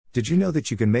Did you know that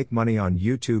you can make money on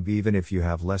YouTube even if you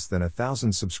have less than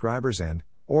 1,000 subscribers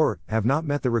or have not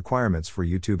met the requirements for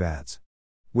YouTube ads?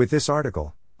 With this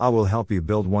article, I will help you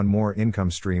build one more income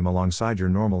stream alongside your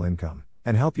normal income,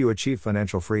 and help you achieve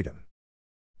financial freedom.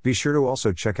 Be sure to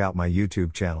also check out my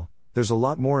YouTube channel. There's a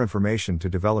lot more information to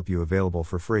develop you available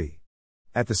for free.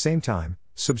 At the same time,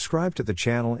 subscribe to the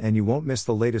channel and you won't miss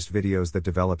the latest videos that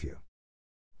develop you.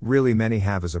 Really, many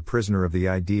have as a prisoner of the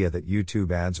idea that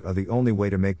YouTube ads are the only way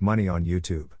to make money on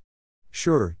YouTube.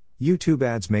 Sure, YouTube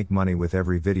ads make money with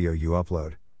every video you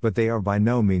upload, but they are by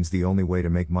no means the only way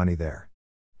to make money there.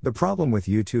 The problem with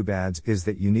YouTube ads is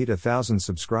that you need 1,000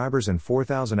 subscribers and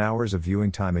 4,000 hours of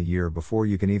viewing time a year before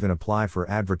you can even apply for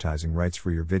advertising rights for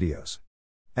your videos.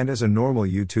 And as a normal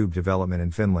YouTube development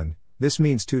in Finland, this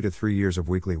means 2 to 3 years of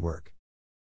weekly work.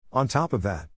 On top of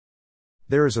that,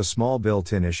 there is a small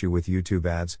built-in issue with YouTube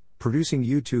ads. Producing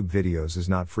YouTube videos is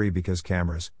not free because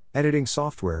cameras, editing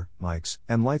software, mics,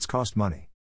 and lights cost money.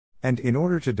 And in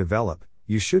order to develop,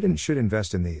 you should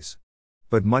invest in these.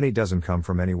 But money doesn't come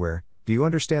from anywhere. Do you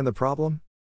understand the problem?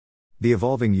 The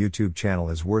evolving YouTube channel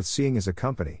is worth seeing as a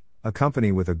company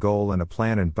with a goal and a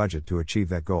plan and budget to achieve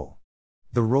that goal.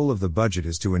 The role of the budget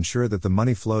is to ensure that the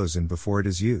money flows in before it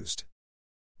is used.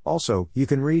 Also, you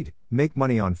can read, Make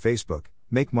Money on Facebook,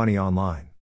 Make Money Online.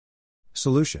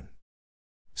 Solution.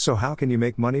 So how can you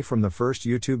make money from the first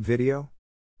YouTube video?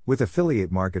 With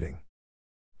affiliate marketing.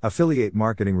 Affiliate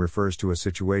marketing refers to a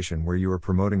situation where you are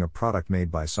promoting a product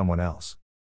made by someone else.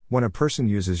 When a person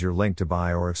uses your link to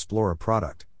buy or explore a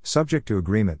product, subject to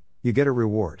agreement, you get a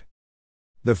reward.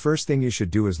 The first thing you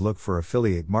should do is look for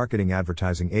affiliate marketing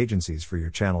advertising agencies for your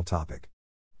channel topic.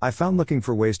 I found looking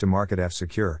for ways to market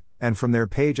F-Secure, and from their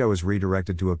page I was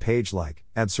redirected to a page like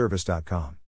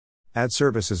adservice.com.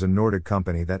 Adservice is a Nordic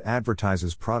company that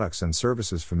advertises products and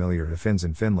services familiar to Finns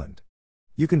in Finland.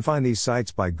 You can find these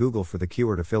sites by Google for the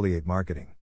keyword affiliate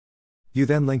marketing. You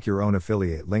then link your own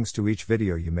affiliate links to each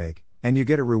video you make, and you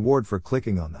get a reward for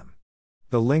clicking on them.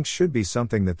 The links should be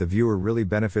something that the viewer really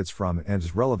benefits from and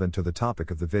is relevant to the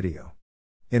topic of the video.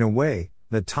 In a way,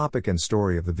 the topic and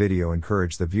story of the video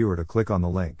encourage the viewer to click on the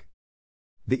link.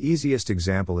 The easiest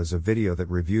example is a video that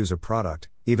reviews a product,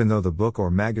 even though the book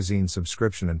or magazine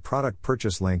subscription and product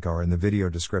purchase link are in the video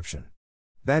description.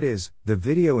 That is, the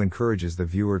video encourages the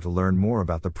viewer to learn more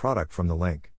about the product from the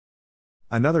link.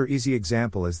 Another easy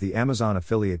example is the Amazon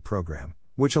affiliate program,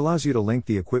 which allows you to link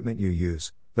the equipment you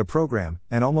use, the program,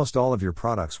 and almost all of your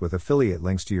products with affiliate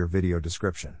links to your video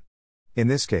description. In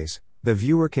this case, the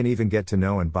viewer can even get to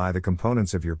know and buy the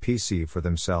components of your PC for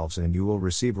themselves and you will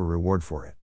receive a reward for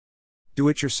it. Do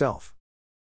it yourself.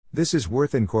 This is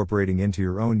worth incorporating into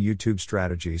your own YouTube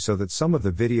strategy so that some of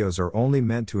the videos are only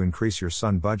meant to increase your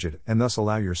Sun budget and thus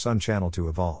allow your Sun channel to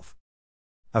evolve.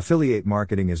 Affiliate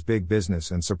marketing is big business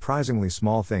and surprisingly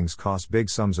small things cost big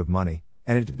sums of money,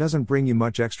 and it doesn't bring you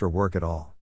much extra work at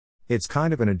all. It's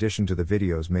kind of an addition to the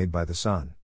videos made by the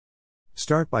Sun.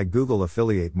 Start by Google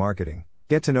affiliate marketing,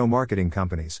 get to know marketing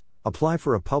companies, apply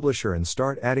for a publisher and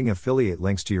start adding affiliate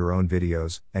links to your own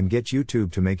videos, and get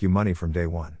YouTube to make you money from day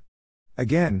one.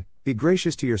 Again, be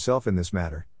gracious to yourself in this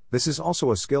matter. This is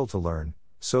also a skill to learn,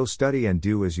 so study and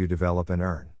do as you develop and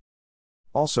earn.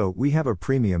 Also, we have a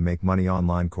premium Make Money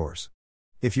Online course.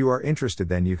 If you are interested,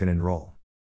 then you can enroll.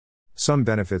 Some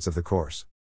benefits of the course.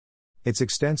 It's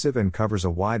extensive and covers a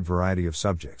wide variety of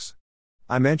subjects.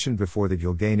 I mentioned before that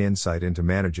you'll gain insight into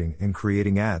managing and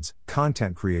creating ads,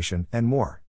 content creation, and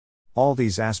more. All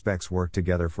these aspects work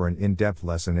together for an in-depth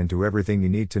lesson into everything you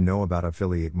need to know about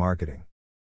affiliate marketing.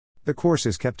 The course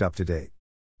is kept up to date.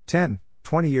 10,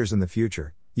 20 years in the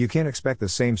future, you can't expect the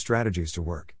same strategies to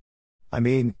work. I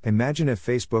mean, imagine if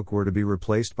Facebook were to be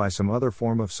replaced by some other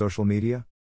form of social media?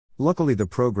 Luckily, the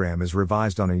program is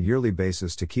revised on a yearly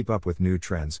basis to keep up with new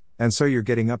trends, and so you're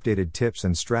getting updated tips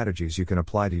and strategies you can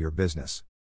apply to your business.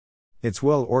 It's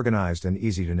well organized and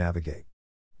easy to navigate.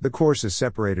 The course is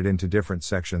separated into different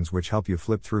sections which help you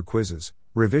flip through quizzes,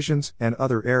 revisions, and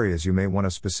other areas you may want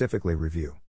to specifically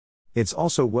review. It's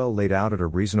also well laid out at a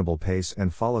reasonable pace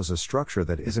and follows a structure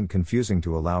that isn't confusing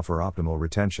to allow for optimal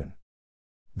retention.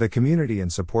 The community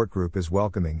and support group is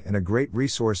welcoming and a great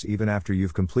resource even after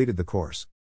you've completed the course.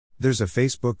 There's a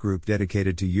Facebook group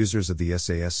dedicated to users of the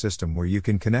SAS system where you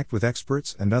can connect with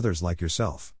experts and others like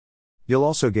yourself. You'll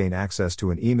also gain access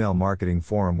to an email marketing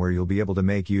forum where you'll be able to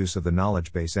make use of the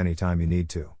knowledge base anytime you need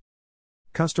to.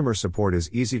 Customer support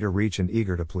is easy to reach and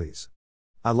eager to please.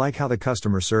 I like how the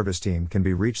customer service team can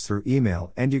be reached through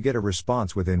email and you get a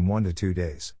response within 1 to 2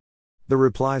 days. The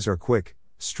replies are quick,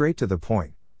 straight to the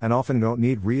point, and often don't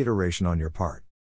need reiteration on your part.